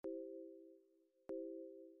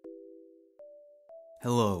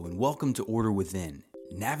Hello and welcome to Order Within,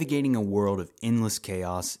 navigating a world of endless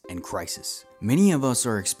chaos and crisis. Many of us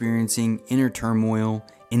are experiencing inner turmoil,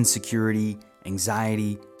 insecurity,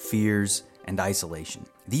 anxiety, fears, and isolation.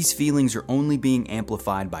 These feelings are only being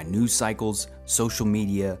amplified by news cycles, social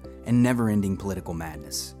media, and never-ending political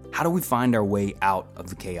madness. How do we find our way out of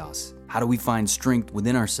the chaos? How do we find strength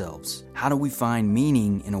within ourselves? How do we find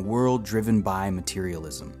meaning in a world driven by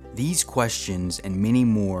materialism? These questions and many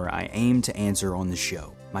more I aim to answer on the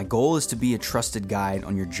show. My goal is to be a trusted guide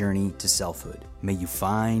on your journey to selfhood. May you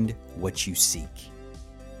find what you seek.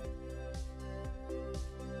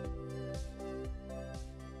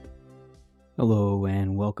 Hello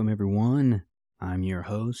and welcome everyone. I'm your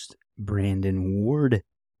host, Brandon Ward,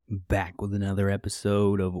 back with another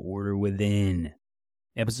episode of Order Within.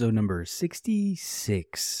 Episode number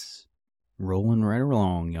 66. Rolling right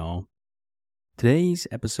along, y'all. Today's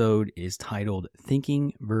episode is titled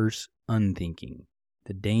Thinking vs. Unthinking.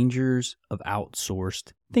 The Dangers of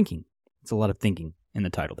Outsourced Thinking. It's a lot of thinking in the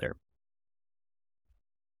title there.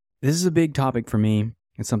 This is a big topic for me.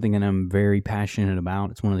 It's something that I'm very passionate about.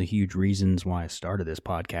 It's one of the huge reasons why I started this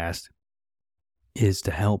podcast, is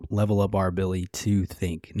to help level up our ability to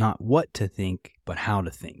think. Not what to think, but how to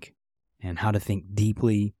think. And how to think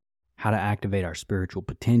deeply, how to activate our spiritual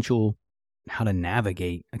potential, how to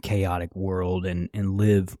navigate a chaotic world and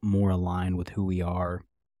live more aligned with who we are.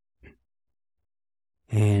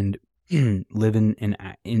 And live in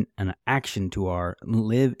an action to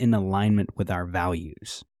live in alignment with our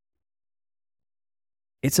values.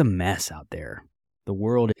 It's a mess out there. The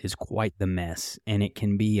world is quite the mess, and it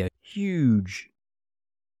can be a huge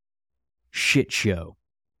shit show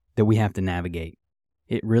that we have to navigate.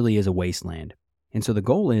 It really is a wasteland. And so the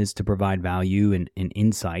goal is to provide value and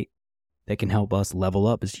insight that can help us level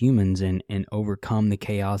up as humans and overcome the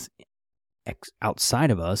chaos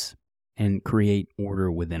outside of us and create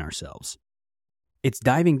order within ourselves. It's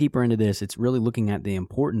diving deeper into this. It's really looking at the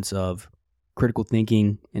importance of critical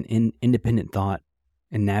thinking and independent thought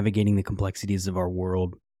and navigating the complexities of our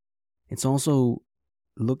world. It's also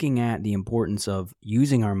looking at the importance of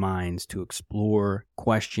using our minds to explore,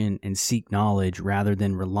 question, and seek knowledge rather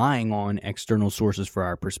than relying on external sources for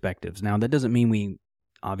our perspectives. Now, that doesn't mean we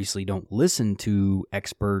obviously don't listen to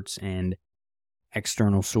experts and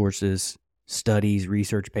external sources, studies,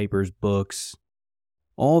 research papers, books,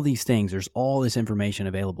 all these things. There's all this information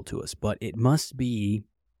available to us, but it must be,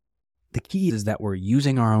 the key is that we're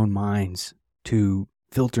using our own minds to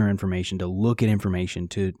filter information, to look at information,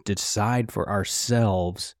 to decide for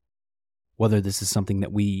ourselves whether this is something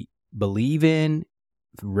that we believe in,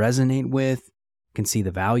 resonate with, can see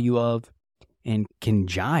the value of, and can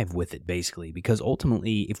jive with it, basically. Because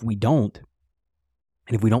ultimately, if we don't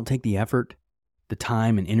take the effort, the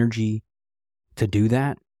time and energy to do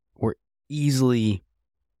that, we're easily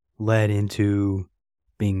led into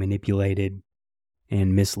being manipulated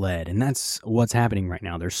and misled. And that's what's happening right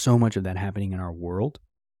now. There's so much of that happening in our world.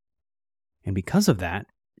 And because of that,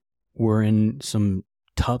 we're in some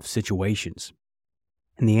tough situations.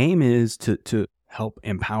 And the aim is to help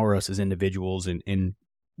empower us as individuals and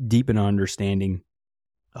deepen our understanding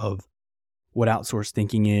of what outsourced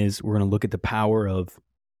thinking is. We're going to look at the power of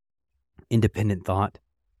independent thought.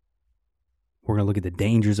 We're going to look at the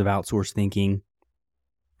dangers of outsourced thinking.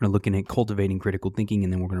 We're looking at cultivating critical thinking,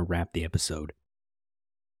 and then we're going to wrap the episode.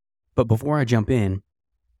 But before I jump in,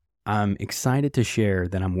 I'm excited to share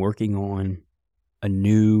that I'm working on a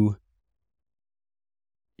new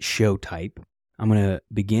show type. I'm going to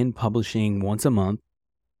begin publishing once a month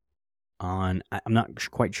on, I'm not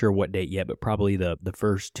quite sure what date yet, but probably the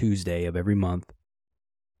first Tuesday of every month.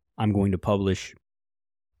 I'm going to publish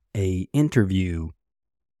a interview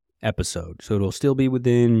episode. So it'll still be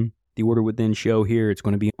within the Order Within show here. It's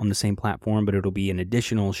going to be on the same platform, but it'll be an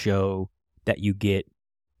additional show that you get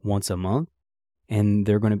once a month. And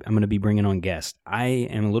I'm going to be bringing on guests. I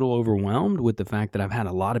am a little overwhelmed with the fact that I've had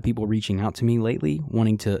a lot of people reaching out to me lately,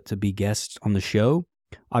 wanting to be guests on the show.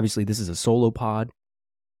 Obviously, this is a solo pod.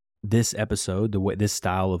 This episode, this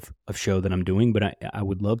style of show that I'm doing, but I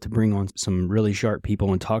would love to bring on some really sharp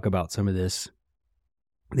people and talk about some of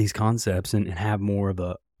these concepts and have more of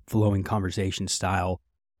a flowing conversation style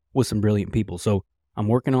with some brilliant people. So I'm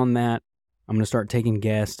working on that. I'm going to start taking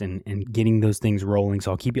guests and getting those things rolling.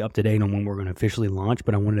 So I'll keep you up to date on when we're going to officially launch,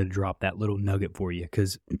 but I wanted to drop that little nugget for you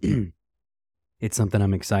because it's something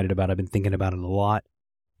I'm excited about. I've been thinking about it a lot.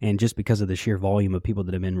 And just because of the sheer volume of people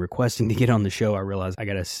that have been requesting to get on the show, I realized I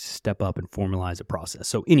got to step up and formalize the process.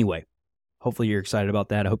 So anyway, hopefully you're excited about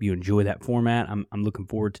that. I hope you enjoy that format. I'm looking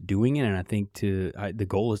forward to doing it. And I think the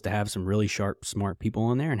goal is to have some really sharp, smart people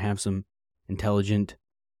on there and have some intelligent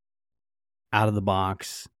out of the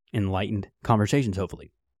box, enlightened conversations,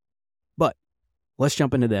 hopefully. But let's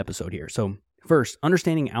jump into the episode here. So first,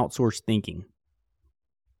 understanding outsourced thinking.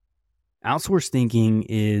 Outsourced thinking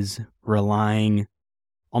is relying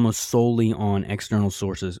almost solely on external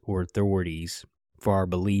sources or authorities for our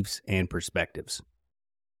beliefs and perspectives.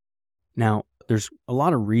 Now, there's a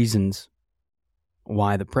lot of reasons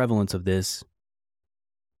why the prevalence of this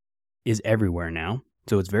is everywhere now.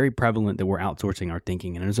 So it's very prevalent that we're outsourcing our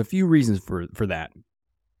thinking, and there's a few reasons for that.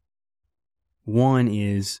 One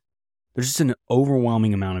is there's just an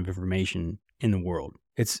overwhelming amount of information in the world.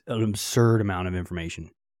 It's an absurd amount of information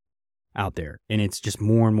out there, and it's just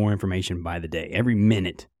more and more information by the day. Every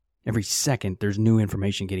minute, every second, there's new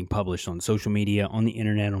information getting published on social media, on the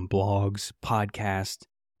internet, on blogs, podcasts,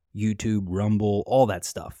 YouTube, Rumble, all that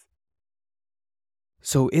stuff.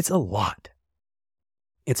 So it's a lot.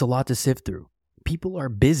 It's a lot to sift through. People are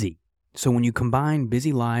busy. So when you combine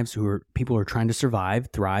busy lives people are trying to survive,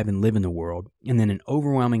 thrive, and live in the world, and then an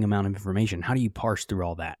overwhelming amount of information, how do you parse through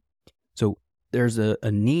all that? So there's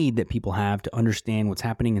a need that people have to understand what's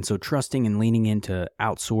happening, and so trusting and leaning into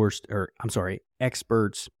experts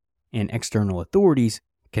and external authorities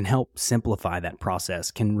can help simplify that process,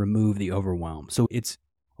 can remove the overwhelm. So a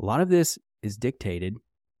lot of this is dictated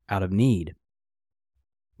out of need,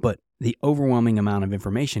 but the overwhelming amount of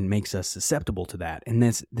information makes us susceptible to that. And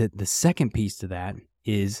the second piece to that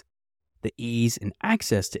is the ease and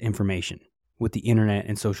access to information with the internet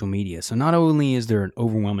and social media. So not only is there an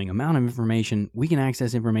overwhelming amount of information, we can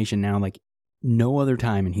access information now like no other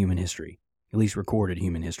time in human history, at least recorded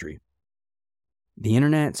human history. The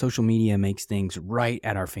internet, social media makes things right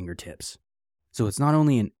at our fingertips. So it's not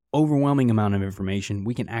only an overwhelming amount of information,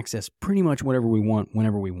 we can access pretty much whatever we want,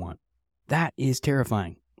 whenever we want. That is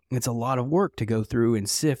terrifying. It's a lot of work to go through and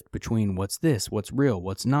sift between what's this, what's real,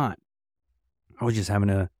 what's not. I was just having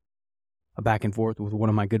a back and forth with one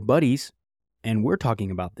of my good buddies, and we're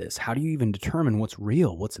talking about this. How do you even determine what's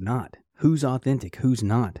real, what's not? Who's authentic, who's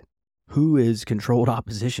not? Who is controlled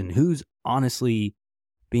opposition? Who's honestly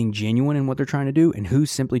being genuine in what they're trying to do, and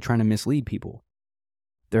who's simply trying to mislead people?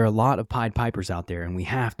 There are a lot of Pied Pipers out there, and we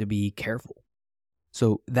have to be careful.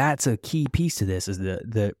 So that's a key piece to this, is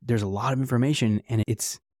there's a lot of information, and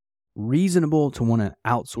it's reasonable to want to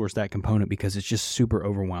outsource that component because it's just super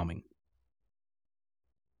overwhelming.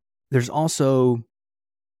 There's also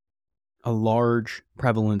a large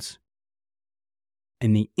prevalence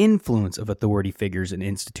in the influence of authority figures and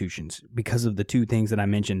institutions because of the two things that I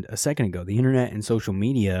mentioned a second ago. The internet and social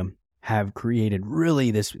media have created really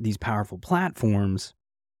these powerful platforms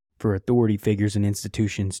for authority figures and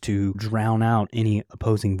institutions to drown out any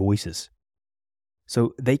opposing voices.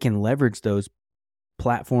 So they can leverage those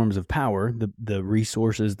platforms of power, the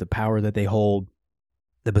resources, the power that they hold,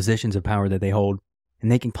 the positions of power that they hold,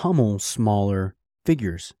 and they can pummel smaller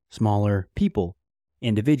figures, smaller people,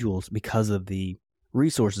 individuals, because of the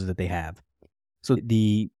resources that they have. So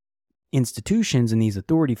the institutions and these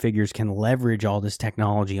authority figures can leverage all this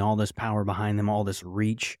technology, all this power behind them, all this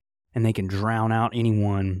reach, and they can drown out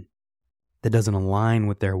anyone that doesn't align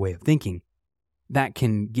with their way of thinking. That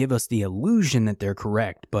can give us the illusion that they're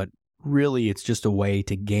correct, but really it's just a way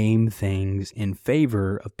to game things in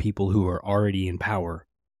favor of people who are already in power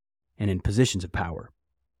and in positions of power.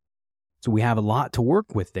 So we have a lot to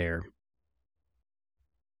work with there.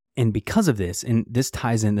 And because of this, and this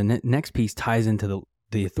ties in, the next piece ties into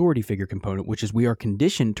the authority figure component, which is we are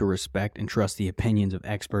conditioned to respect and trust the opinions of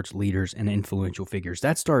experts, leaders, and influential figures.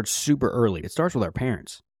 That starts super early. It starts with our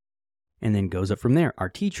parents and then goes up from there. Our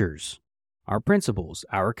teachers, our principals,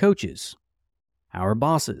 our coaches, our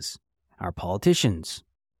bosses, our politicians,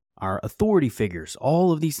 our authority figures,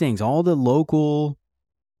 all of these things, all the local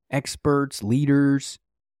experts, leaders,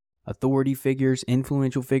 authority figures,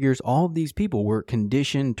 influential figures, all of these people were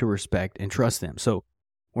conditioned to respect and trust them. So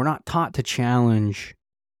we're not taught to challenge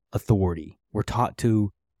authority. We're taught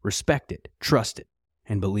to respect it, trust it,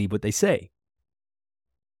 and believe what they say.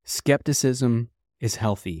 Skepticism is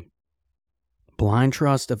healthy. Blind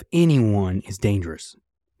trust of anyone is dangerous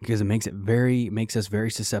because it makes us very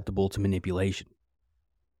susceptible to manipulation.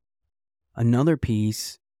 Another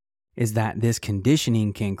piece is that this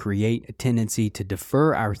conditioning can create a tendency to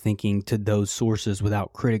defer our thinking to those sources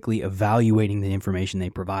without critically evaluating the information they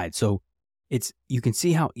provide. So you can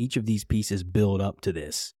see how each of these pieces build up to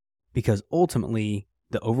this, because ultimately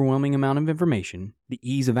the overwhelming amount of information, the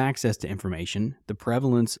ease of access to information, the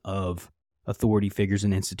prevalence of authority figures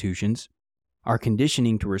and institutions, our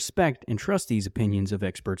conditioning to respect and trust these opinions of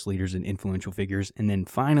experts, leaders, and influential figures, and then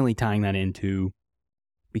finally tying that into,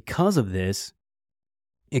 because of this,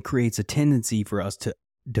 it creates a tendency for us to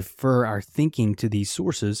defer our thinking to these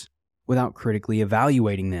sources without critically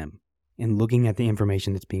evaluating them and looking at the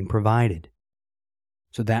information that's being provided.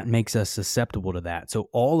 So that makes us susceptible to that. So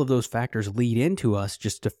all of those factors lead into us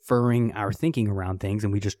just deferring our thinking around things,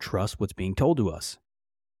 and we just trust what's being told to us.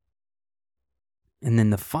 And then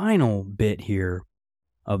the final bit here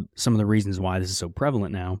of some of the reasons why this is so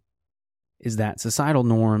prevalent now is that societal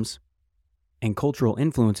norms and cultural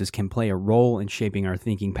influences can play a role in shaping our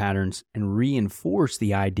thinking patterns and reinforce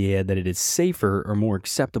the idea that it is safer or more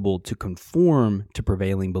acceptable to conform to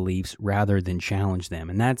prevailing beliefs rather than challenge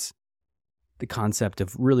them. And that's the concept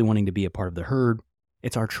of really wanting to be a part of the herd.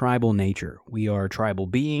 It's our tribal nature. We are tribal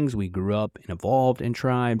beings. We grew up and evolved in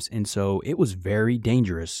tribes. And so it was very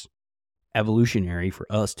dangerous, evolutionary, for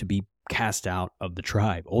us to be cast out of the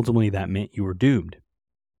tribe. Ultimately, that meant you were doomed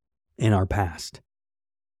in our past.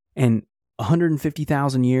 And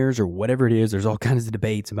 150,000 years or whatever it is, there's all kinds of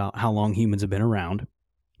debates about how long humans have been around,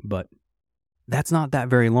 but that's not that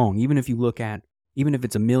very long. Even if it's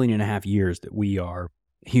 1.5 million years that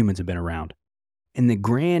humans have been around. In the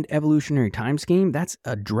grand evolutionary time scheme, that's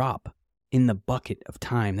a drop in the bucket of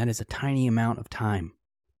time. That is a tiny amount of time.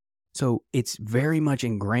 So it's very much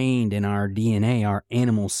ingrained in our DNA, our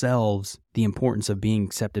animal selves, the importance of being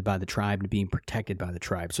accepted by the tribe and being protected by the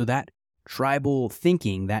tribe. So that tribal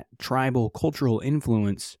thinking, that tribal cultural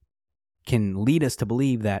influence can lead us to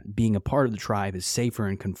believe that being a part of the tribe is safer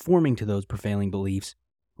and conforming to those prevailing beliefs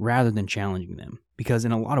rather than challenging them, because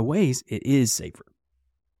in a lot of ways it is safer.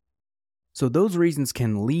 So those reasons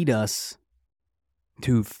can lead us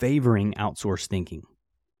to favoring outsourced thinking.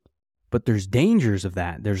 But there's dangers of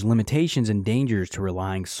that. There's limitations and dangers to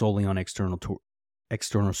relying solely on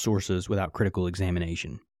external sources without critical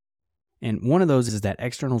examination. And one of those is that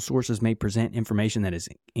external sources may present information that is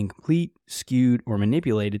incomplete, skewed, or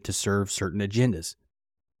manipulated to serve certain agendas.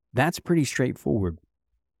 That's pretty straightforward.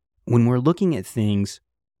 When we're looking at things,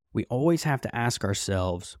 we always have to ask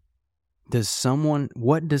ourselves,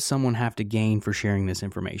 what does someone have to gain for sharing this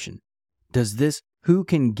information? Who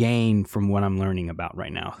can gain from what I'm learning about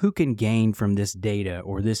right now? Who can gain from this data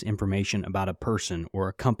or this information about a person or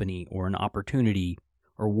a company or an opportunity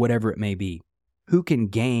or whatever it may be? Who can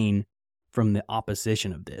gain from the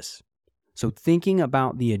opposition of this? So thinking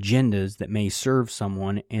about the agendas that may serve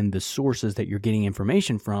someone and the sources that you're getting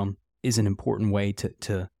information from is an important way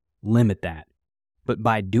to limit that. But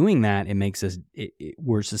by doing that, it makes us,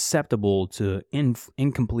 we're susceptible to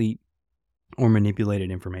incomplete or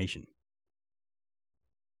manipulated information.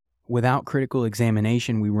 Without critical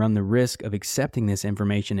examination, we run the risk of accepting this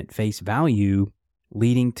information at face value,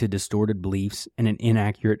 leading to distorted beliefs and an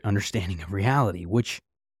inaccurate understanding of reality, which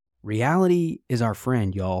reality is our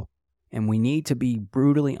friend, y'all, and we need to be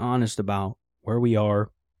brutally honest about where we are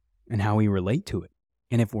and how we relate to it.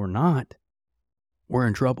 And if we're not, we're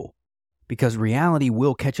in trouble, because reality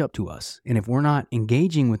will catch up to us. And if we're not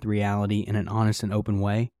engaging with reality in an honest and open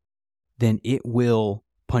way, then it will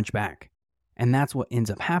punch back. And that's what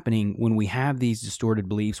ends up happening when we have these distorted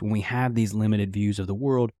beliefs, when we have these limited views of the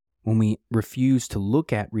world, when we refuse to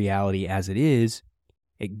look at reality as it is.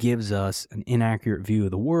 It gives us an inaccurate view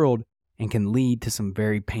of the world and can lead to some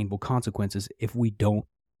very painful consequences if we don't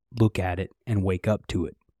look at it and wake up to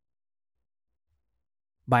it.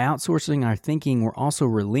 By outsourcing our thinking, we're also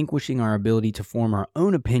relinquishing our ability to form our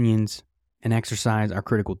own opinions and exercise our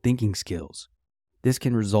critical thinking skills. This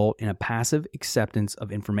can result in a passive acceptance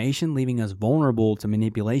of information, leaving us vulnerable to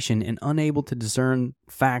manipulation and unable to discern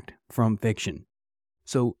fact from fiction.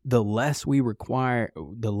 So the less we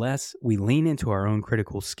lean into our own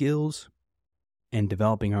critical skills and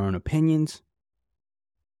developing our own opinions,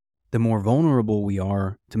 the more vulnerable we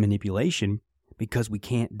are to manipulation, because we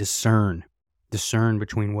can't discern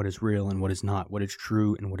between what is real and what is not, what is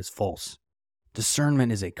true and what is false.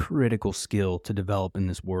 Discernment is a critical skill to develop in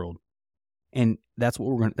this world. And that's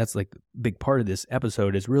like the big part of this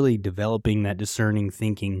episode is really developing that discerning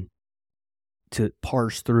thinking to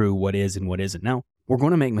parse through what is and what isn't. Now, we're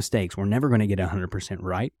going to make mistakes. We're never going to get 100%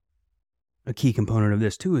 right. A key component of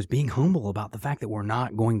this too is being humble about the fact that we're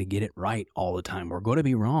not going to get it right all the time. We're going to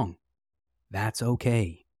be wrong. That's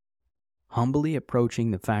okay. Humbly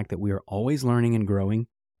approaching the fact that we are always learning and growing,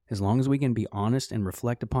 as long as we can be honest and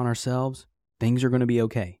reflect upon ourselves, things are going to be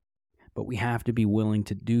okay. But we have to be willing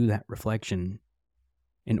to do that reflection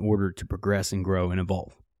in order to progress and grow and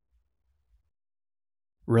evolve.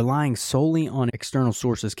 Relying solely on external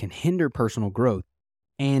sources can hinder personal growth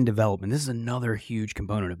and development. This is another huge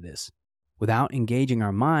component of this. Without engaging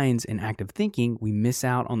our minds in active thinking, we miss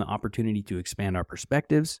out on the opportunity to expand our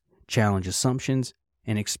perspectives, challenge assumptions,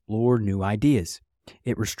 and explore new ideas.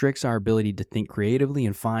 It restricts our ability to think creatively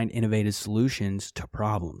and find innovative solutions to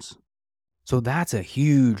problems. So that's a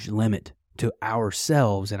huge limit to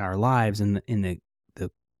ourselves and our lives and the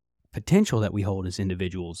potential that we hold as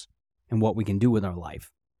individuals and what we can do with our life.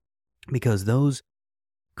 Because those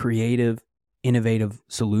creative, innovative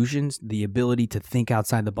solutions, the ability to think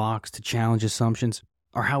outside the box, to challenge assumptions,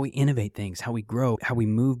 are how we innovate things, how we grow, how we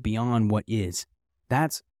move beyond what is.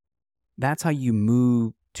 That's how you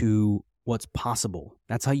move to what's possible.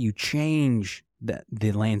 That's how you change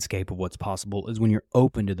the landscape of what's possible, is when you're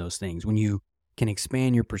open to those things, when you can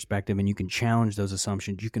expand your perspective and you can challenge those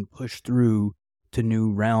assumptions, you can push through to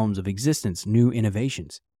new realms of existence, new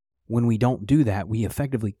innovations. When we don't do that, we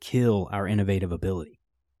effectively kill our innovative ability.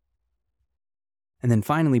 And then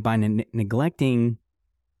finally, by neglecting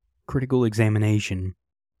critical examination,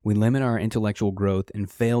 we limit our intellectual growth and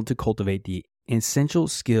fail to cultivate the essential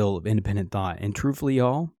skill of independent thought. And truthfully,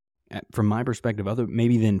 y'all, from my perspective, other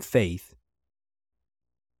maybe than faith,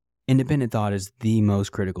 independent thought is the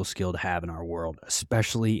most critical skill to have in our world,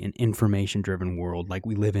 especially an information-driven world like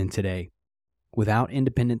we live in today. Without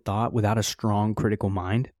independent thought, without a strong critical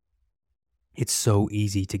mind, it's so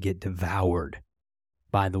easy to get devoured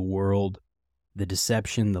by the world, the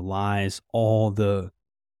deception, the lies, all the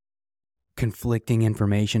conflicting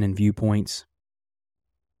information and viewpoints.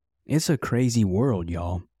 It's a crazy world,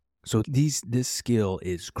 y'all. So this skill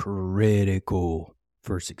is critical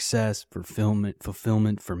for success, for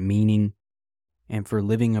fulfillment, for meaning, and for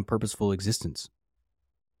living a purposeful existence.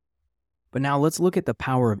 But now let's look at the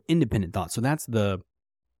power of independent thought. So that's the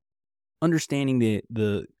understanding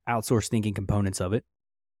the outsourced thinking components of it.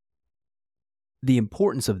 The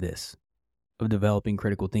importance of this, of developing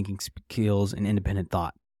critical thinking skills and independent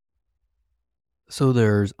thought. So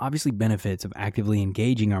there's obviously benefits of actively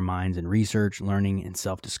engaging our minds in research, learning, and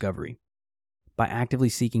self-discovery. By actively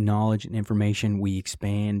seeking knowledge and information, we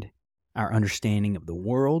expand our understanding of the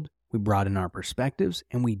world, we broaden our perspectives,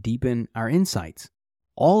 and we deepen our insights.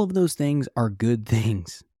 All of those things are good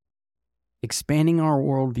things. Expanding our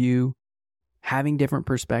worldview, having different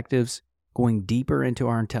perspectives, going deeper into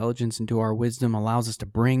our intelligence, into our wisdom, allows us to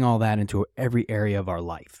bring all that into every area of our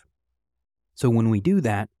life. So when we do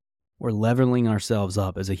that, we're leveling ourselves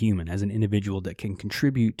up as a human, as an individual that can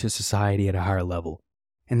contribute to society at a higher level.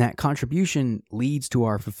 And that contribution leads to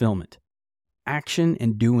our fulfillment. Action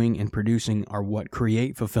and doing and producing are what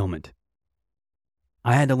create fulfillment.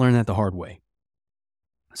 I had to learn that the hard way.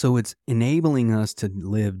 So it's enabling us to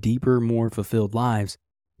live deeper, more fulfilled lives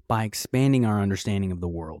by expanding our understanding of the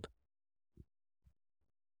world.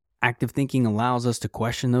 Active thinking allows us to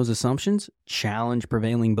question those assumptions, challenge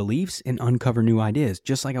prevailing beliefs, and uncover new ideas,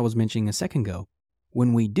 just like I was mentioning a second ago.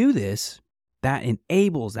 When we do this, that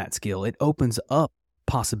enables that skill. It opens up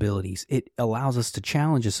possibilities. It allows us to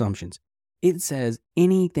challenge assumptions. It says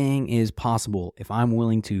anything is possible if I'm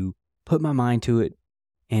willing to put my mind to it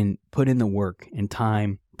and put in the work and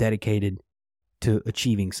time dedicated to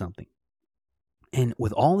achieving something. And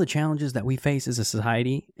with all the challenges that we face as a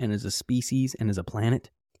society and as a species and as a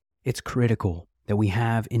planet, it's critical that we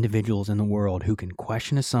have individuals in the world who can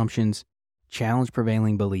question assumptions, challenge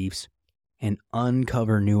prevailing beliefs, and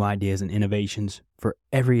uncover new ideas and innovations for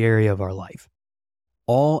every area of our life.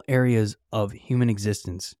 All areas of human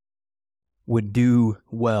existence would do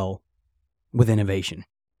well with innovation.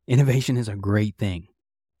 Innovation is a great thing.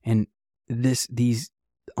 And these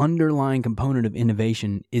underlying component of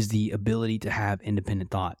innovation is the ability to have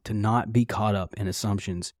independent thought, to not be caught up in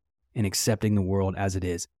assumptions and accepting the world as it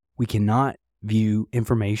is. We cannot view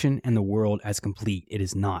information and the world as complete. It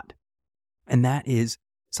is not. And that is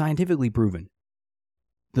scientifically proven.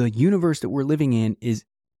 The universe that we're living in is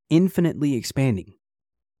infinitely expanding.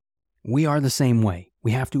 We are the same way.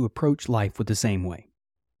 We have to approach life with the same way,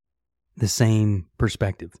 the same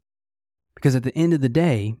perspective. Because at the end of the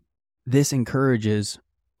day, this encourages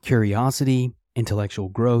curiosity, intellectual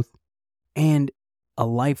growth, and a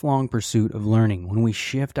lifelong pursuit of learning. When we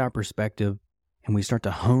shift our perspective and we start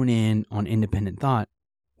to hone in on independent thought,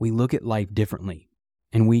 we look at life differently,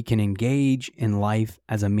 and we can engage in life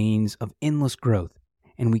as a means of endless growth,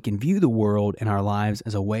 and we can view the world and our lives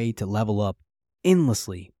as a way to level up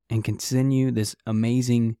endlessly and continue this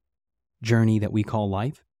amazing journey that we call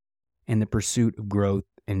life, and the pursuit of growth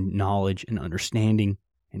and knowledge and understanding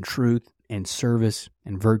and truth and service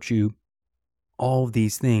and virtue. All of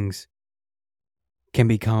these things can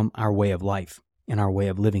become our way of life and our way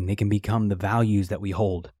of living. They can become the values that we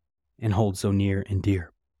hold and hold so near and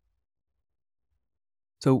dear.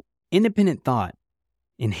 So independent thought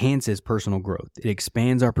enhances personal growth. It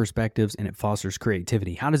expands our perspectives and it fosters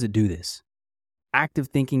creativity. How does it do this? Active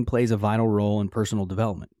thinking plays a vital role in personal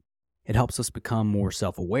development. It helps us become more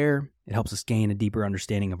self-aware. It helps us gain a deeper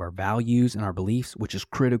understanding of our values and our beliefs, which is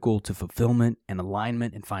critical to fulfillment and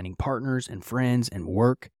alignment and finding partners and friends and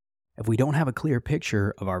work. If we don't have a clear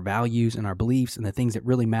picture of our values and our beliefs and the things that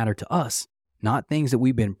really matter to us, not things that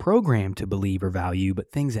we've been programmed to believe or value,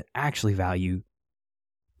 but things that actually value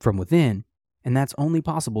from within, and that's only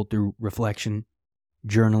possible through reflection,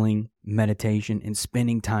 journaling, meditation, and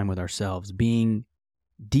spending time with ourselves, being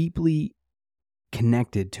deeply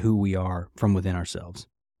connected to who we are from within ourselves.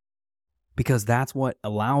 Because that's what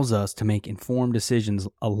allows us to make informed decisions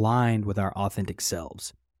aligned with our authentic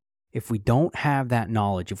selves. If we don't have that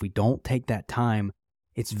knowledge, if we don't take that time,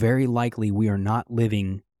 it's very likely we are not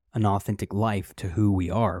living an authentic life to who we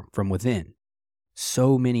are from within.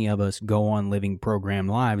 So many of us go on living programmed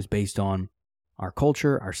lives based on our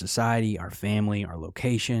culture, our society, our family, our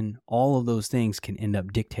location. All of those things can end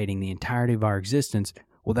up dictating the entirety of our existence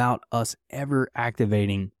without us ever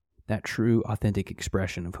activating that true, authentic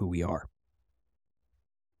expression of who we are.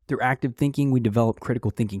 Through active thinking, we develop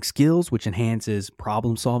critical thinking skills, which enhances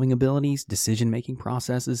problem-solving abilities, decision-making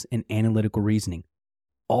processes, and analytical reasoning.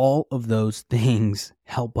 All of those things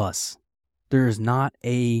help us. There is not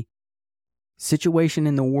a situation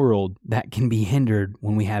in the world that can be hindered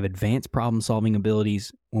when we have advanced problem-solving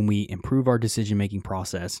abilities, when we improve our decision-making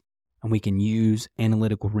process, and we can use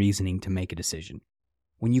analytical reasoning to make a decision.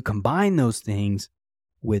 When you combine those things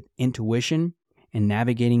with intuition and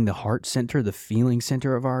navigating the heart center, the feeling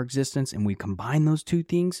center of our existence, and we combine those two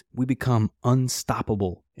things, we become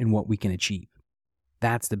unstoppable in what we can achieve.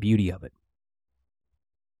 That's the beauty of it.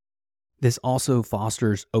 This also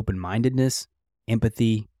fosters open-mindedness,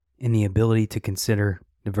 empathy, and the ability to consider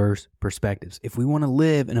diverse perspectives. If we want to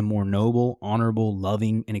live in a more noble, honorable,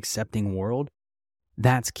 loving, and accepting world,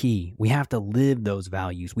 that's key. We have to live those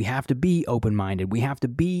values. We have to be open-minded. We have to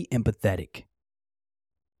be empathetic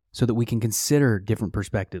so that we can consider different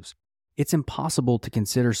perspectives. It's impossible to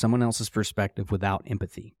consider someone else's perspective without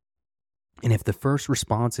empathy. And if the first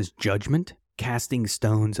response is judgment, casting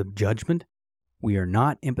stones of judgment, we are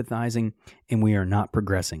not empathizing and we are not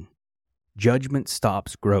progressing. Judgment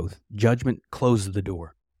stops growth. Judgment closes the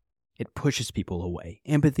door. It pushes people away.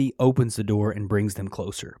 Empathy opens the door and brings them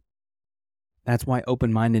closer. That's why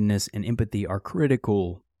open-mindedness and empathy are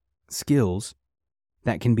critical skills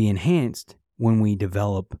that can be enhanced when we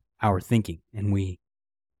develop our thinking and we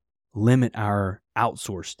limit our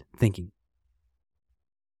outsourced thinking.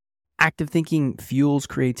 Active thinking fuels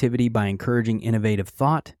creativity by encouraging innovative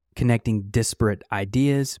thought, connecting disparate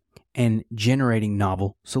ideas, and generating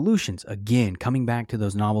novel solutions. Again, coming back to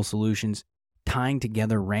those novel solutions, tying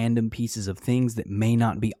together random pieces of things that may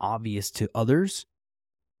not be obvious to others.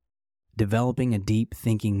 Developing a deep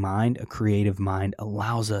thinking mind, a creative mind,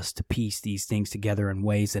 allows us to piece these things together in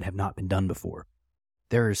ways that have not been done before.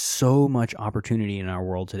 There is so much opportunity in our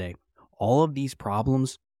world today. All of these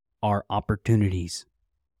problems are opportunities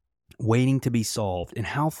waiting to be solved. And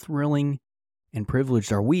how thrilling and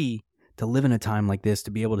privileged are we to live in a time like this,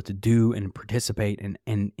 to be able to do and participate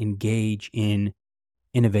and engage in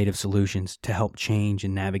innovative solutions to help change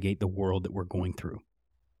and navigate the world that we're going through.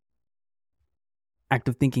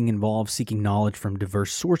 Active thinking involves seeking knowledge from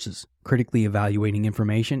diverse sources, critically evaluating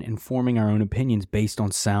information, and forming our own opinions based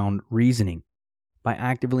on sound reasoning. By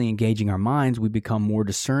actively engaging our minds, we become more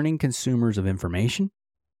discerning consumers of information,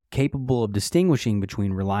 capable of distinguishing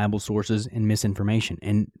between reliable sources and misinformation.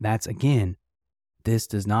 And that's, again, this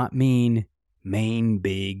does not mean main,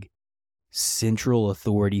 big, central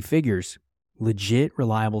authority figures. Legit,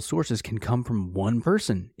 reliable sources can come from one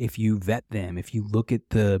person if you vet them, if you look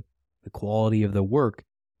at the quality of the work,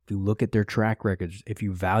 if you look at their track records, if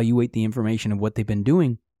you evaluate the information of what they've been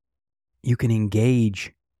doing, you can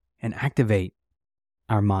engage and activate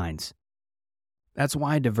our minds. That's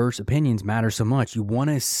why diverse opinions matter so much. You want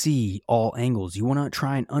to see all angles. You want to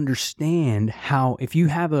try and understand how, if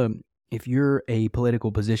you're a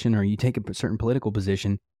political position or you take a certain political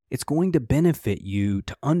position, it's going to benefit you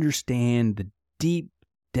to understand the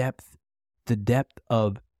depth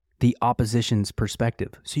of the opposition's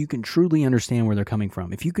perspective, so you can truly understand where they're coming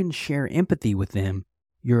from. If you can share empathy with them,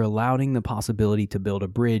 you're allowing the possibility to build a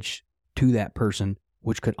bridge to that person,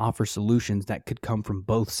 which could offer solutions that could come from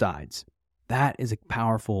both sides. That is a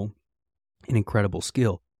powerful and incredible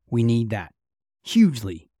skill. We need that.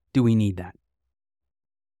 Hugely do we need that.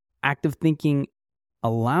 Active thinking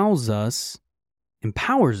empowers us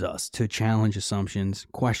to challenge assumptions,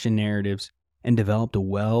 question narratives, and develop a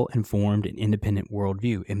well-informed and independent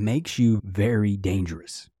worldview. It makes you very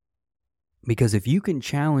dangerous. Because if you can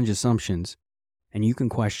challenge assumptions and you can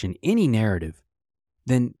question any narrative,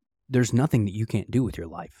 then there's nothing that you can't do with your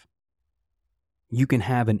life. You can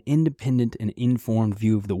have an independent and informed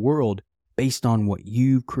view of the world based on what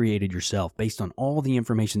you've created yourself, based on all the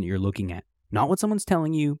information that you're looking at. Not what someone's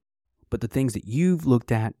telling you, but the things that you've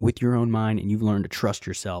looked at with your own mind, and you've learned to trust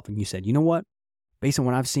yourself. And you said, you know what? Based on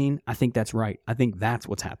what I've seen, I think that's right. I think that's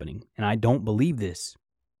what's happening. And I don't believe this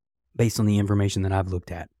based on the information that I've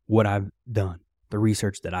looked at, what I've done, the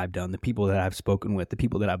research that I've done, the people that I've spoken with, the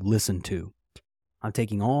people that I've listened to. I'm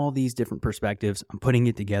taking all these different perspectives. I'm putting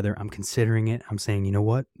it together. I'm considering it. I'm saying, you know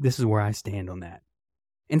what? This is where I stand on that.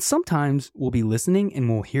 And sometimes we'll be listening and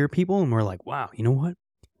we'll hear people and we're like, wow, you know what?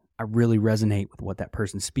 I really resonate with what that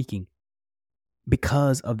person's speaking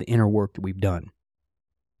because of the inner work that we've done.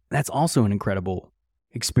 That's also an incredible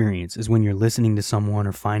experience, is when you're listening to someone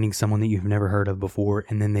or finding someone that you've never heard of before,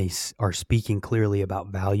 and then they are speaking clearly about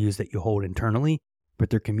values that you hold internally, but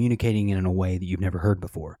they're communicating it in a way that you've never heard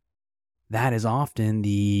before. That is often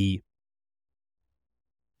the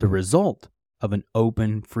result of an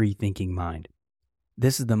open, free-thinking mind.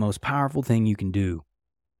 This is the most powerful thing you can do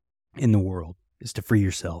in the world, is to free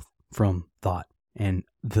yourself from thought and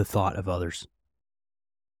the thought of others.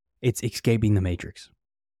 It's escaping the matrix.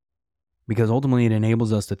 Because ultimately it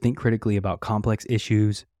enables us to think critically about complex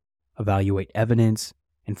issues, evaluate evidence,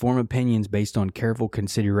 and form opinions based on careful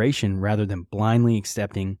consideration rather than blindly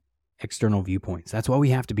accepting external viewpoints. That's why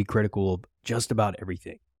we have to be critical of just about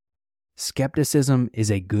everything. Skepticism is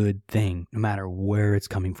a good thing, no matter where it's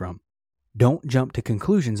coming from. Don't jump to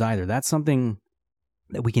conclusions either. That's something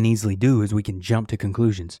that we can easily do, is we can jump to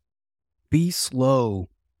conclusions. Be slow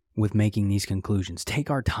with making these conclusions. Take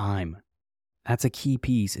our time. That's a key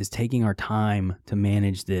piece, is taking our time to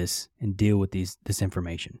manage this and deal with this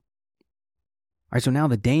information. All right, so now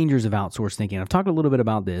the dangers of outsourced thinking. I've talked a little bit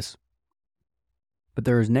about this, but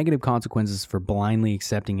there is negative consequences for blindly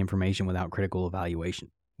accepting information without critical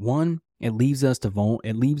evaluation. One, it leaves us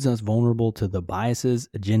vulnerable to the biases,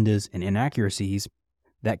 agendas, and inaccuracies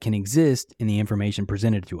that can exist in the information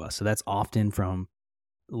presented to us. So that's often from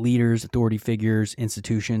leaders, authority figures,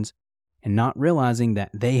 institutions, and not realizing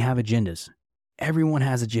that they have agendas. Everyone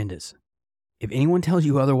has agendas. If anyone tells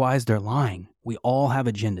you otherwise, they're lying. We all have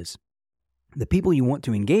agendas. The people you want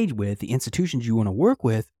to engage with, the institutions you want to work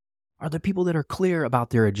with, are the people that are clear about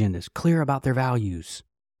their agendas, clear about their values.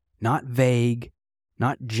 Not vague,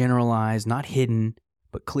 not generalized, not hidden,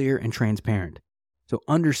 but clear and transparent. So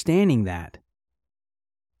understanding that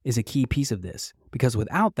is a key piece of this, because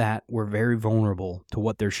without that, we're very vulnerable to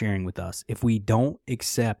what they're sharing with us. If we don't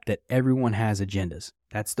accept that everyone has agendas,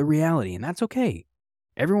 that's the reality, and that's okay.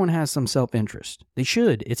 Everyone has some self-interest. They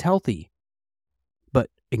should. It's healthy. But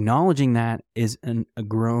acknowledging that is a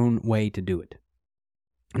grown way to do it.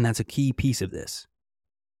 And that's a key piece of this.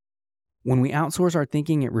 When we outsource our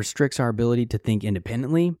thinking, it restricts our ability to think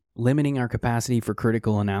independently, limiting our capacity for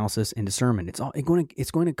critical analysis and discernment.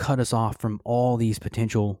 It's going to cut us off from all these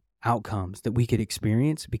potential outcomes that we could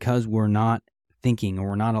experience because we're not thinking, or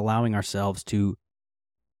we're not allowing ourselves to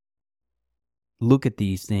look at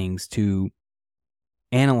these things, to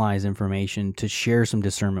analyze information, to share some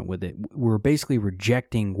discernment with it. We're basically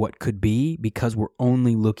rejecting what could be because we're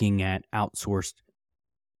only looking at outsourced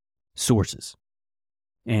sources.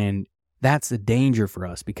 And that's the danger for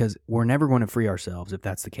us, because we're never going to free ourselves if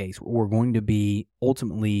that's the case. We're going to be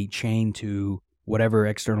ultimately chained to whatever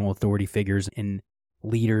external authority figures and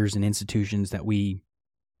leaders and institutions that we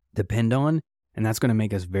depend on, and that's going to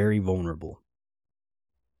make us very vulnerable.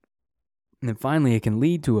 And then finally, it can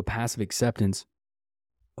lead to a passive acceptance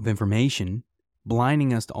of information,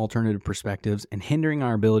 blinding us to alternative perspectives and hindering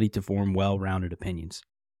our ability to form well-rounded opinions.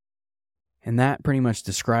 And that pretty much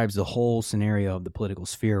describes the whole scenario of the political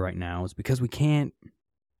sphere right now, is because we can't,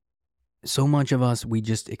 so much of us, we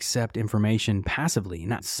just accept information passively.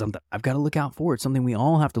 And that's something I've got to look out for. It's something we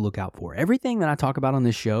all have to look out for. Everything that I talk about on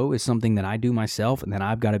this show is something that I do myself and that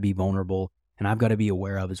I've got to be vulnerable and I've got to be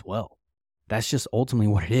aware of as well. That's just ultimately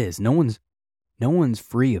what it is. No one's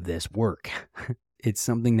free of this work. It's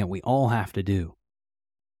something that we all have to do.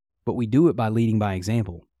 But we do it by leading by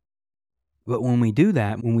example. But when we do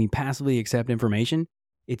that, when we passively accept information,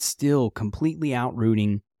 it's still completely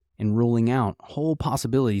outrooting and ruling out whole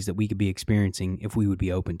possibilities that we could be experiencing if we would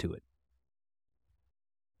be open to it.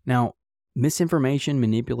 Now, misinformation,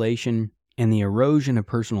 manipulation, and the erosion of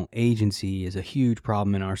personal agency is a huge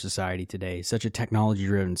problem in our society today. Such a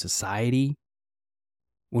technology-driven society.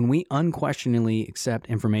 When we unquestioningly accept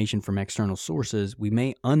information from external sources, we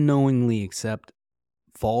may unknowingly accept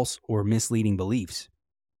false or misleading beliefs.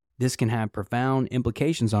 This can have profound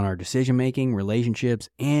implications on our decision-making, relationships,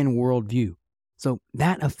 and worldview. So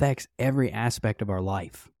that affects every aspect of our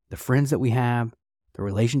life. The friends that we have, the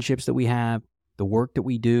relationships that we have, the work that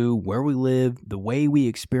we do, where we live, the way we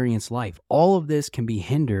experience life. All of this can be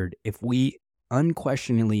hindered if we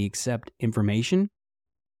unquestioningly accept information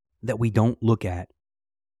that we don't look at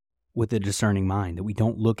with a discerning mind, that we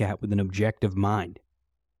don't look at with an objective mind.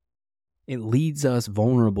 It leads us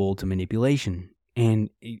vulnerable to manipulation and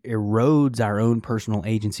it erodes our own personal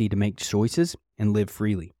agency to make choices and live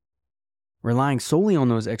freely. Relying solely on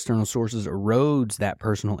those external sources erodes that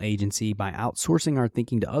personal agency by outsourcing our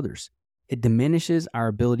thinking to others. It diminishes our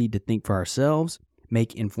ability to think for ourselves,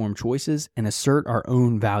 make informed choices, and assert our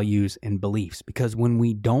own values and beliefs. Because when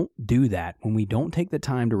we don't do that, when we don't take the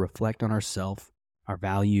time to reflect on ourselves, our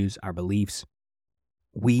values, our beliefs,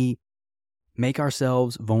 we make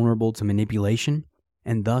ourselves vulnerable to manipulation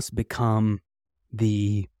and thus become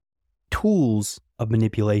the tools of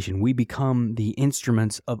manipulation. We become the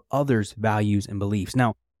instruments of others' values and beliefs.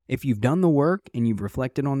 Now, if you've done the work and you've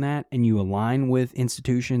reflected on that and you align with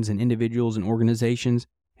institutions and individuals and organizations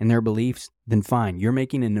and their beliefs, then fine, you're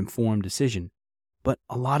making an informed decision. But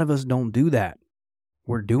a lot of us don't do that.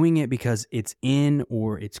 We're doing it because it's in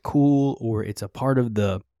or it's cool or it's a part of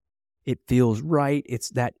it feels right. It's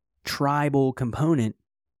that tribal component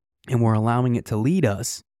and we're allowing it to lead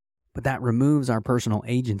us. But that removes our personal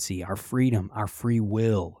agency, our freedom, our free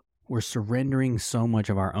will. We're surrendering so much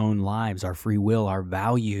of our own lives, our free will, our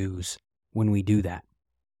values when we do that.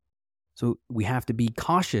 So we have to be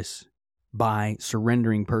cautious by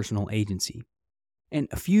surrendering personal agency. And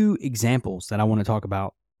a few examples that I want to talk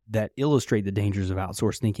about that illustrate the dangers of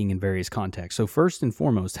outsourced thinking in various contexts. So first and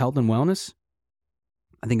foremost, health and wellness.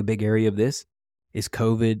 I think a big area of this is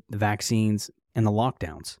COVID, the vaccines, and the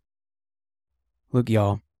lockdowns. Look,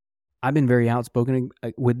 y'all, I've been very outspoken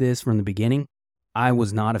with this from the beginning. I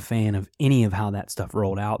was not a fan of any of how that stuff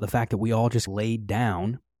rolled out. The fact that we all just laid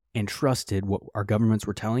down and trusted what our governments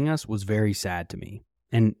were telling us was very sad to me.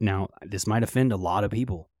 And now this might offend a lot of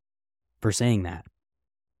people for saying that.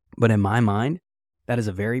 But in my mind, that is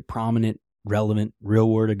a very prominent, relevant,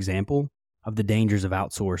 real-world example of the dangers of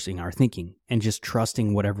outsourcing our thinking and just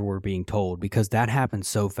trusting whatever we're being told, because that happens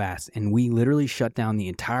so fast. And we literally shut down the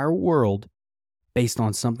entire world based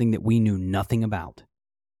on something that we knew nothing about.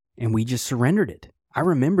 And we just surrendered it. I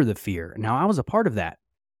remember the fear. Now, I was a part of that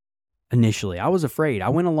initially. I was afraid. I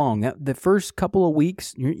went along. The first couple of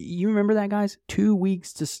weeks, you remember that, guys? 2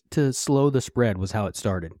 weeks to slow the spread was how it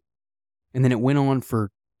started. And then it went on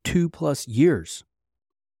for 2+ years.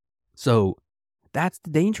 So that's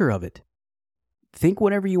the danger of it. Think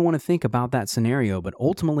whatever you want to think about that scenario, but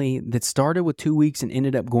ultimately that started with 2 weeks and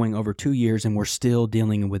ended up going over 2 years, and we're still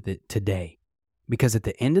dealing with it today. Because at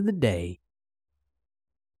the end of the day,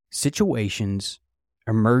 situations,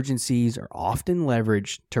 emergencies are often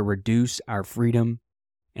leveraged to reduce our freedom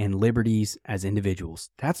and liberties as individuals.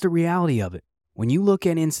 That's the reality of it. When you look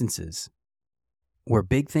at instances where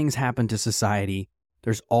big things happen to society,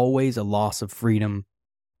 there's always a loss of freedom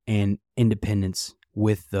and independence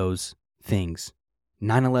with those things.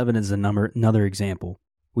 9/11 is another example.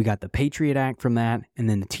 We got the Patriot Act from that, and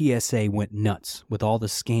then the TSA went nuts with all the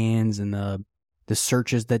scans and the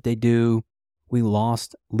searches that they do. We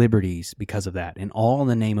lost liberties because of that, and all in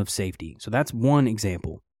the name of safety. So that's one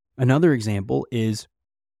example. Another example is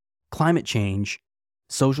climate change,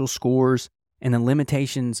 social scores, and the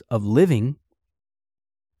limitations of living,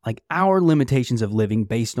 like our limitations of living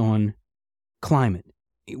based on climate.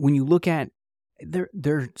 When you look at,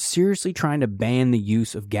 they're seriously trying to ban the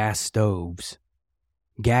use of gas stoves,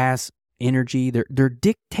 gas, energy. They're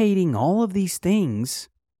dictating all of these things,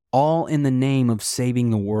 all in the name of saving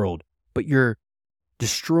the world. But you're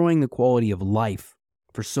destroying the quality of life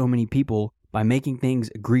for so many people by making things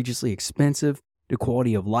egregiously expensive. The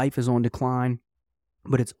quality of life is on decline,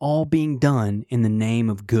 but it's all being done in the name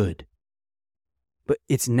of good. But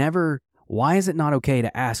it's never, why is it not okay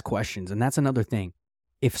to ask questions? And that's another thing.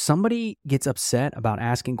 If somebody gets upset about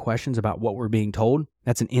asking questions about what we're being told,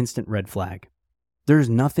 that's an instant red flag. There's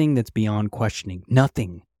nothing that's beyond questioning.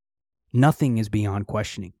 Nothing. Nothing is beyond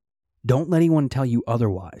questioning. Don't let anyone tell you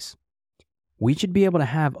otherwise. We should be able to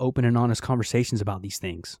have open and honest conversations about these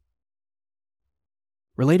things.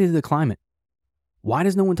 Related to the climate, why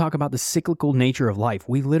does no one talk about the cyclical nature of life?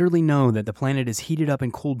 We literally know that the planet is heated up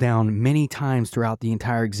and cooled down many times throughout the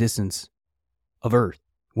entire existence of Earth.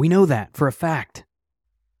 We know that for a fact.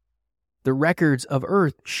 The records of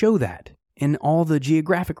Earth show that in all the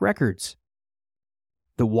geographic records.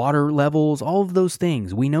 The water levels, all of those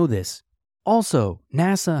things, we know this. Also,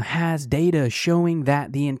 NASA has data showing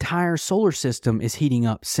that the entire solar system is heating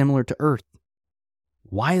up similar to Earth.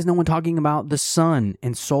 Why is no one talking about the sun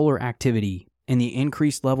and solar activity and the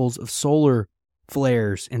increased levels of solar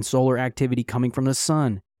flares and solar activity coming from the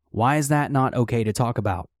sun? Why is that not okay to talk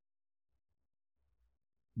about?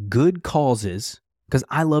 Good causes, because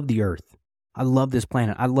I love the earth. I love this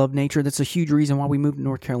planet. I love nature. That's a huge reason why we moved to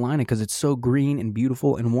North Carolina, because it's so green and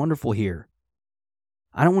beautiful and wonderful here.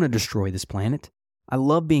 I don't want to destroy this planet. I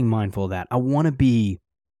love being mindful of that. I want to be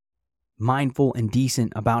mindful and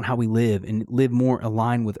decent about how we live and live more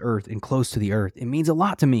aligned with earth and close to the earth. It means a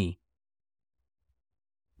lot to me.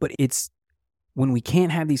 But it's when we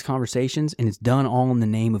can't have these conversations and it's done all in the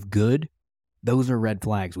name of good, those are red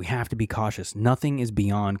flags. We have to be cautious. Nothing is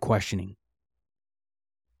beyond questioning.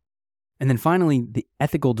 And then finally, the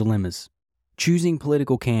ethical dilemmas. Choosing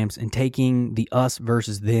political camps and taking the us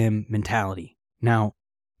versus them mentality. Now,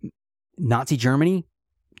 Nazi Germany,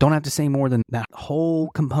 don't have to say more than that whole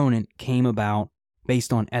component came about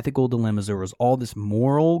based on ethical dilemmas. There was all this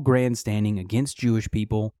moral grandstanding against Jewish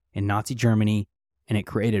people in Nazi Germany, and it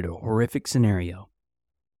created a horrific scenario.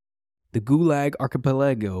 The Gulag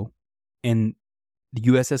Archipelago in the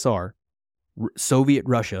USSR, Soviet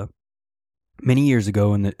Russia, many years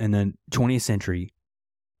ago in the 20th century,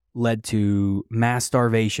 led to mass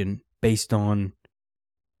starvation based on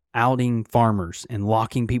outing farmers and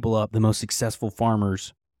locking people up, the most successful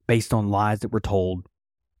farmers, based on lies that were told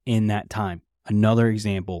in that time. Another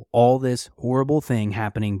example, all this horrible thing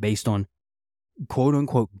happening based on quote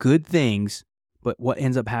unquote good things, but what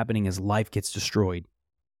ends up happening is life gets destroyed.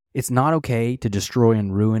 It's not okay to destroy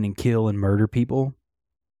and ruin and kill and murder people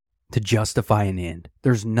to justify an end.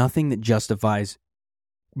 There's nothing that justifies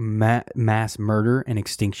mass murder and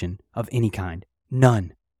extinction of any kind.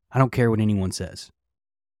 None. I don't care what anyone says.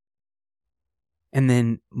 And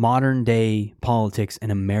then modern day politics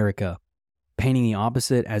in America, painting the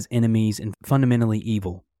opposite as enemies and fundamentally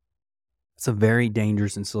evil. It's a very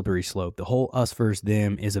dangerous and slippery slope. The whole us versus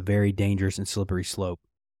them is a very dangerous and slippery slope.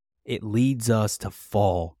 It leads us to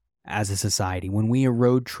fall as a society. When we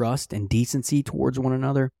erode trust and decency towards one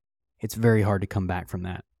another, it's very hard to come back from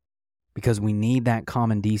that. Because we need that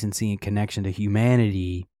common decency and connection to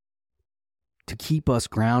humanity to keep us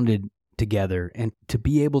grounded together and to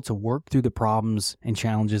be able to work through the problems and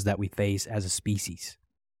challenges that we face as a species.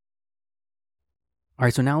 All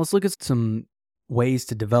right, so now let's look at some ways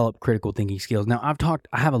to develop critical thinking skills. Now,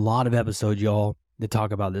 I have a lot of episodes, y'all, that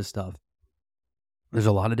talk about this stuff. There's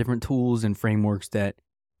a lot of different tools and frameworks that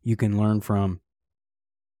you can learn from.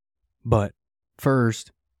 But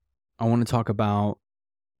first, I want to talk about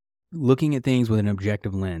looking at things with an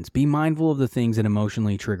objective lens. Be mindful of the things that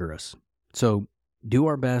emotionally trigger us. So do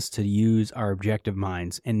our best to use our objective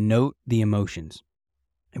minds and note the emotions.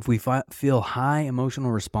 If we feel high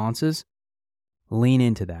emotional responses, lean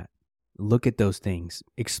into that. Look at those things.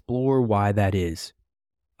 Explore why that is.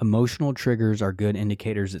 Emotional triggers are good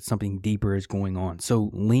indicators that something deeper is going on.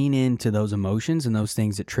 So lean into those emotions and those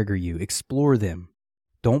things that trigger you. Explore them.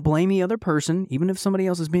 Don't blame the other person, even if somebody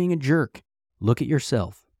else is being a jerk. Look at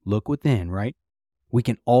yourself. Look within, right? We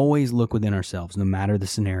can always look within ourselves, no matter the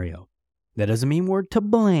scenario. That doesn't mean we're to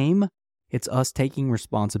blame. It's us taking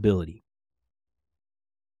responsibility.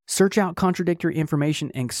 Search out contradictory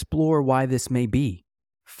information and explore why this may be.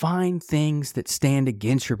 Find things that stand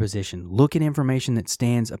against your position. Look at information that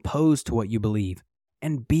stands opposed to what you believe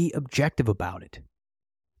and be objective about it.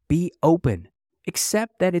 Be open.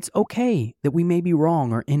 Accept that it's okay that we may be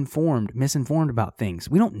wrong or misinformed about things.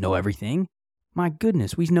 We don't know everything. My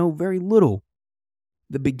goodness, we know very little.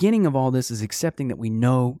 The beginning of all this is accepting that we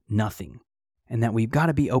know nothing and that we've got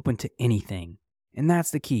to be open to anything. And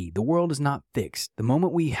that's the key. The world is not fixed. The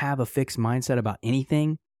moment we have a fixed mindset about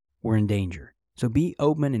anything, we're in danger. So be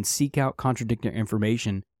open and seek out contradictory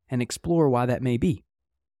information and explore why that may be.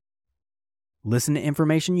 Listen to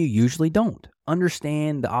information you usually don't.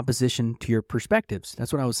 Understand the opposition to your perspectives.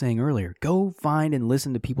 That's what I was saying earlier. Go find and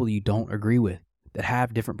listen to people that you don't agree with that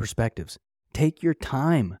have different perspectives. Take your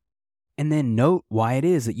time and then note why it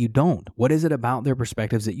is that you don't. What is it about their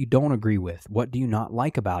perspectives that you don't agree with? What do you not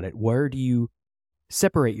like about it? Where do you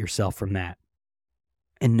separate yourself from that?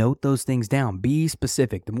 And note those things down. Be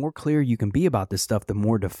specific. The more clear you can be about this stuff, the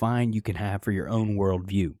more defined you can have for your own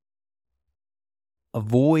worldview.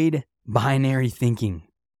 Avoid binary thinking.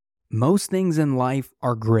 Most things in life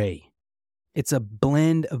are gray. It's a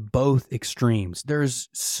blend of both extremes. There's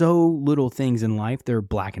so little things in life that are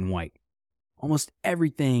black and white. Almost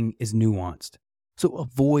everything is nuanced. So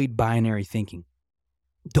avoid binary thinking.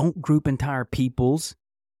 Don't group entire peoples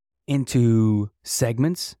into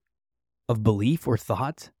segments of belief or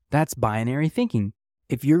thought. That's binary thinking.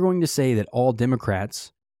 If you're going to say that all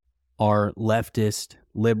Democrats are leftist,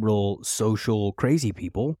 liberal, social, crazy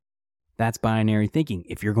people, that's binary thinking.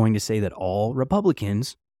 If you're going to say that all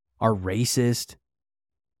Republicans are racist,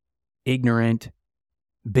 ignorant,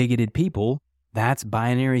 bigoted people, that's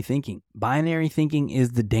binary thinking. Binary thinking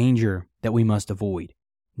is the danger that we must avoid.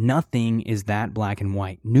 Nothing is that black and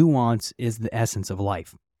white. Nuance is the essence of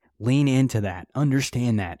life. Lean into that,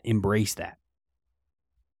 understand that, embrace that.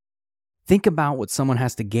 Think about what someone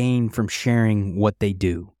has to gain from sharing what they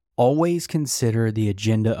do. Always consider the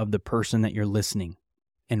agenda of the person that you're listening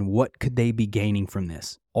and what could they be gaining from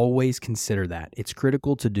this. Always consider that. It's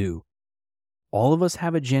critical to do. All of us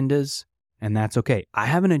have agendas, and that's okay. I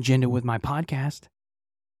have an agenda with my podcast.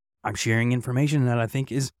 I'm sharing information that I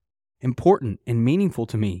think is important and meaningful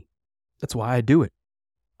to me. That's why I do it.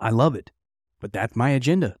 I love it. But that's my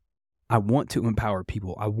agenda. I want to empower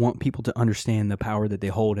people. I want people to understand the power that they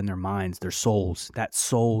hold in their minds, their souls, that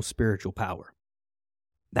soul spiritual power.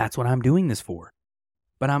 That's what I'm doing this for.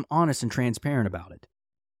 But I'm honest and transparent about it.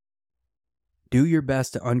 Do your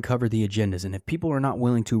best to uncover the agendas. And if people are not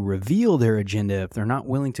willing to reveal their agenda, if they're not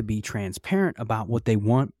willing to be transparent about what they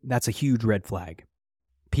want, that's a huge red flag.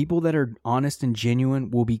 People that are honest and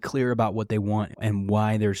genuine will be clear about what they want and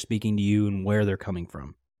why they're speaking to you and where they're coming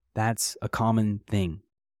from. That's a common thing.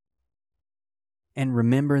 And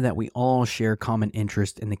remember that we all share common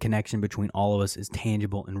interest, and the connection between all of us is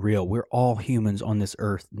tangible and real. We're all humans on this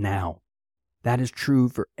earth now. That is true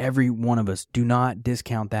for every one of us. Do not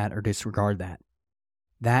discount that or disregard that.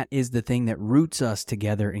 That is the thing that roots us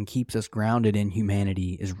together and keeps us grounded in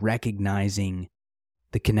humanity, is recognizing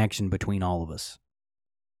the connection between all of us.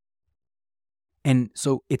 And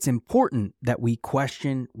so it's important that we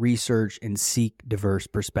question, research, and seek diverse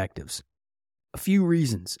perspectives. A few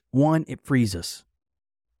reasons. One, it frees us.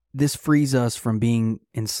 This frees us from being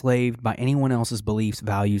enslaved by anyone else's beliefs,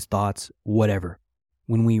 values, thoughts, whatever.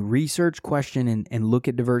 When we research, question, and look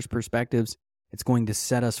at diverse perspectives, it's going to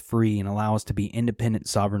set us free and allow us to be independent,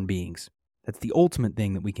 sovereign beings. That's the ultimate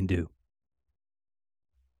thing that we can do.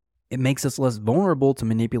 It makes us less vulnerable to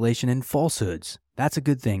manipulation and falsehoods. That's a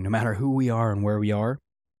good thing, no matter who we are and where we are.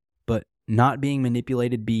 But not being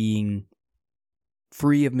manipulated, being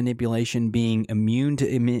free of manipulation, being immune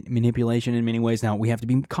to manipulation in many ways. Now, we have to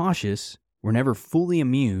be cautious. We're never fully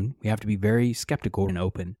immune. We have to be very skeptical and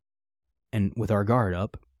open and with our guard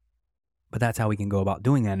up. But that's how we can go about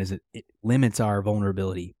doing that, is it limits our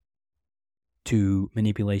vulnerability to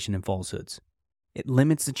manipulation and falsehoods. It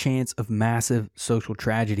limits the chance of massive social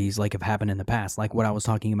tragedies like have happened in the past, like what I was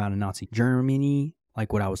talking about in Nazi Germany,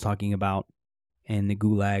 like what I was talking about in the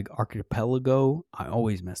Gulag Archipelago. I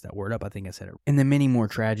always mess that word up. I think I said it. And then many more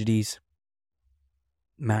tragedies,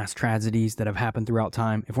 mass tragedies that have happened throughout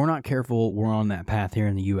time. If we're not careful, we're on that path here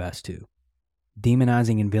in the U.S. too.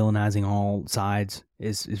 Demonizing and villainizing all sides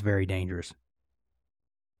is very dangerous.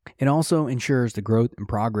 It also ensures the growth and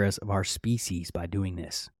progress of our species by doing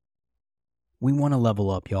this. We want to level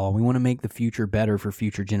up, y'all. We want to make the future better for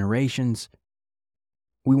future generations.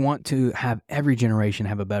 We want to have every generation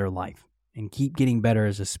have a better life and keep getting better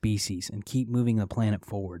as a species and keep moving the planet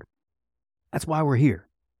forward. That's why we're here.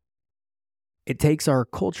 It takes our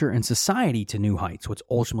culture and society to new heights, which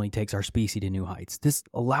ultimately takes our species to new heights. This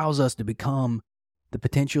allows us to become the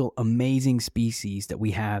potential amazing species that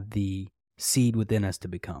we have the seed within us to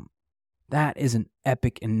become. That is an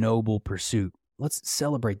epic and noble pursuit. Let's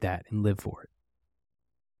celebrate that and live for it.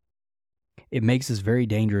 It makes us very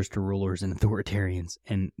dangerous to rulers and authoritarians,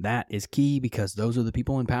 and that is key because those are the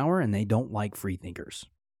people in power and they don't like free thinkers.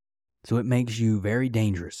 So it makes you very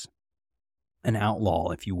dangerous, an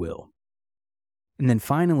outlaw, if you will. And then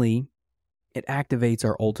finally, it activates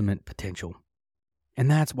our ultimate potential.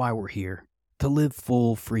 And that's why we're here, to live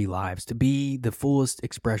full, free lives, to be the fullest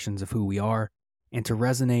expressions of who we are, and to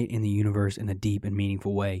resonate in the universe in a deep and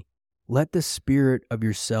meaningful way. Let the spirit of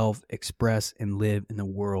yourself express and live in the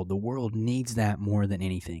world. The world needs that more than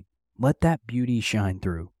anything. Let that beauty shine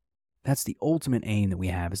through. That's the ultimate aim that we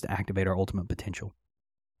have, is to activate our ultimate potential.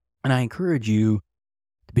 And I encourage you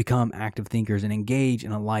to become active thinkers and engage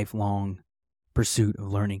in a lifelong pursuit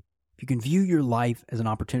of learning. If you can view your life as an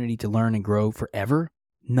opportunity to learn and grow forever,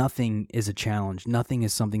 nothing is a challenge. Nothing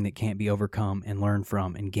is something that can't be overcome and learned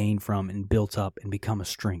from and gained from and built up and become a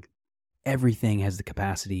strength. Everything has the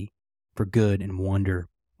capacity for good and wonder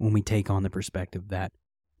when we take on the perspective that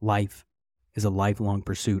life is a lifelong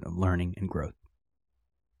pursuit of learning and growth.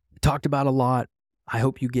 We talked about a lot. I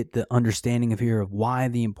hope you get the understanding of why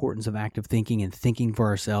the importance of active thinking and thinking for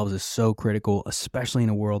ourselves is so critical, especially in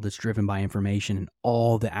a world that's driven by information and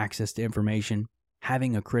all the access to information.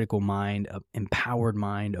 Having a critical mind, an empowered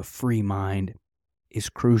mind, a free mind is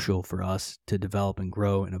crucial for us to develop and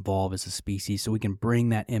grow and evolve as a species, so we can bring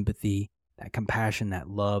that empathy, that compassion, that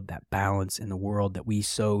love, that balance in the world that we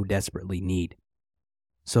so desperately need.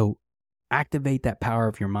 So activate that power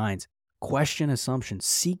of your minds. question assumptions,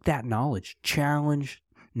 seek that knowledge, challenge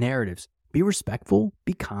narratives. Be respectful,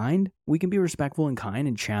 be kind. We can be respectful and kind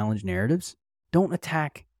and challenge narratives. Don't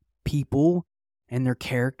attack people and their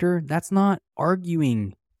character. That's not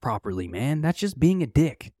arguing properly, man. That's just being a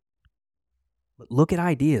dick. Look at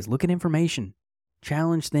ideas, look at information,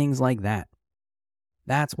 challenge things like that.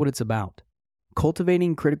 That's what it's about.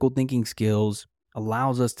 Cultivating critical thinking skills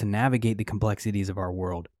allows us to navigate the complexities of our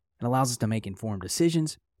world and allows us to make informed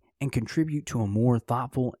decisions and contribute to a more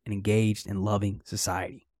thoughtful and engaged and loving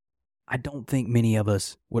society. I don't think many of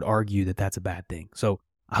us would argue that that's a bad thing. So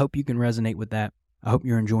I hope you can resonate with that. I hope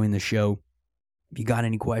you're enjoying the show. If you got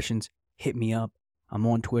any questions, hit me up. I'm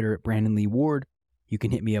on Twitter at Brandon Lee Ward. You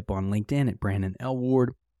can hit me up on LinkedIn at Brandon L.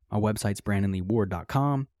 Ward. My website's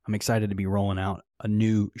brandonleeward.com. I'm excited to be rolling out a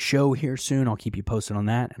new show here soon. I'll keep you posted on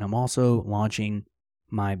that. And I'm also launching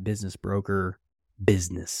my business broker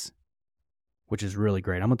business, which is really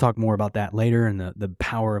great. I'm going to talk more about that later and the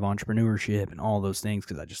power of entrepreneurship and all those things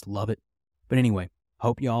because I just love it. But anyway,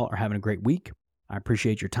 hope y'all are having a great week. I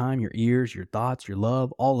appreciate your time, your ears, your thoughts, your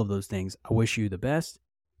love, all of those things. I wish you the best.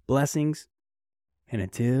 Blessings. And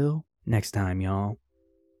until next time, y'all.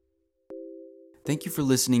 Thank you for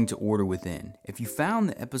listening to Order Within. If you found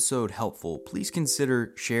the episode helpful, please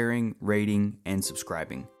consider sharing, rating, and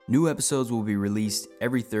subscribing. New episodes will be released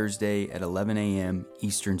every Thursday at 11 a.m.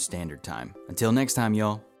 Eastern Standard Time. Until next time,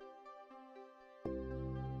 y'all.